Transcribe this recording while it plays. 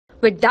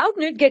With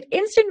Doubtnut, get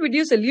instant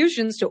video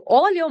solutions to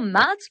all your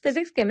maths,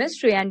 physics,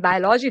 chemistry, and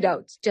biology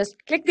doubts. Just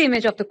click the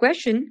image of the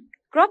question,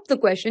 crop the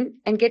question,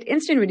 and get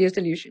instant video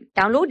solution.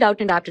 Download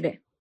Doubtnut app today.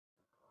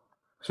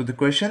 So the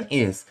question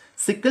is,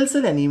 sickle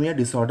cell anemia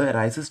disorder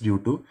arises due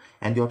to,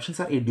 and the options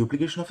are A,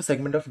 duplication of a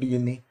segment of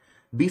DNA,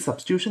 B,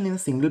 substitution in a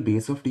single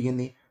base of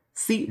DNA,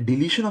 C,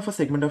 deletion of a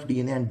segment of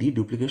DNA, and D,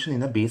 duplication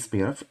in a base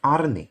pair of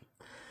RNA.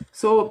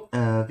 So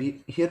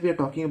here we are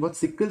talking about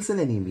sickle cell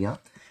anemia.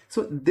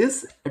 So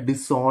this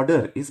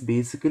disorder is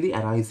basically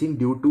arising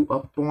due to a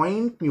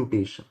point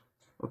mutation.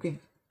 Okay,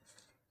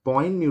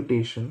 point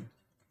mutation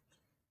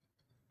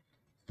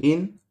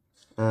in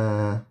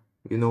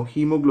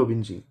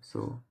hemoglobin gene.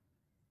 So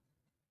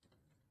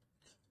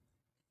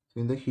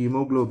in the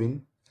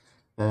hemoglobin,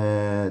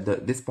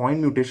 this point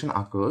mutation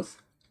occurs.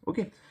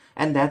 Okay,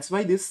 and that's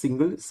why this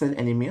single cell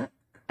anemia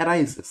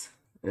arises,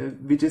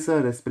 which is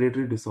a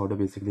respiratory disorder.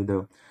 Basically,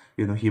 the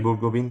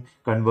hemoglobin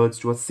converts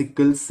to a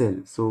sickle cell.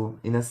 So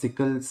in a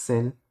sickle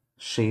cell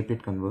shape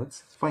it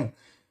converts. Fine.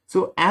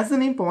 So as the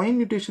name point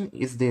mutation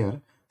is there,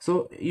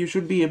 so you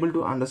should be able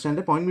to understand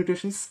the point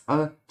mutations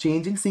are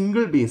changing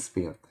single base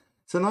pair.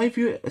 So now if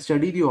you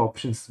study the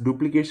options,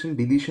 duplication,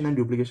 deletion and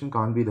duplication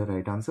can't be the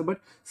right answer,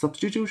 but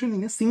substitution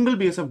in a single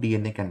base of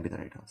DNA can be the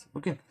right answer.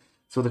 Okay.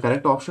 So the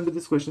correct option to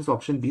this question is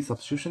option B,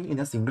 substitution in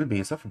a single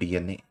base of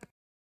DNA.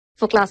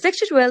 For class 6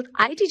 to 12,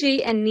 IIT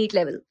JEE and NEET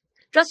level.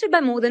 Trusted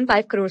by more than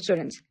 5 crore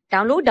students.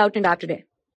 Download Doubtnut app today.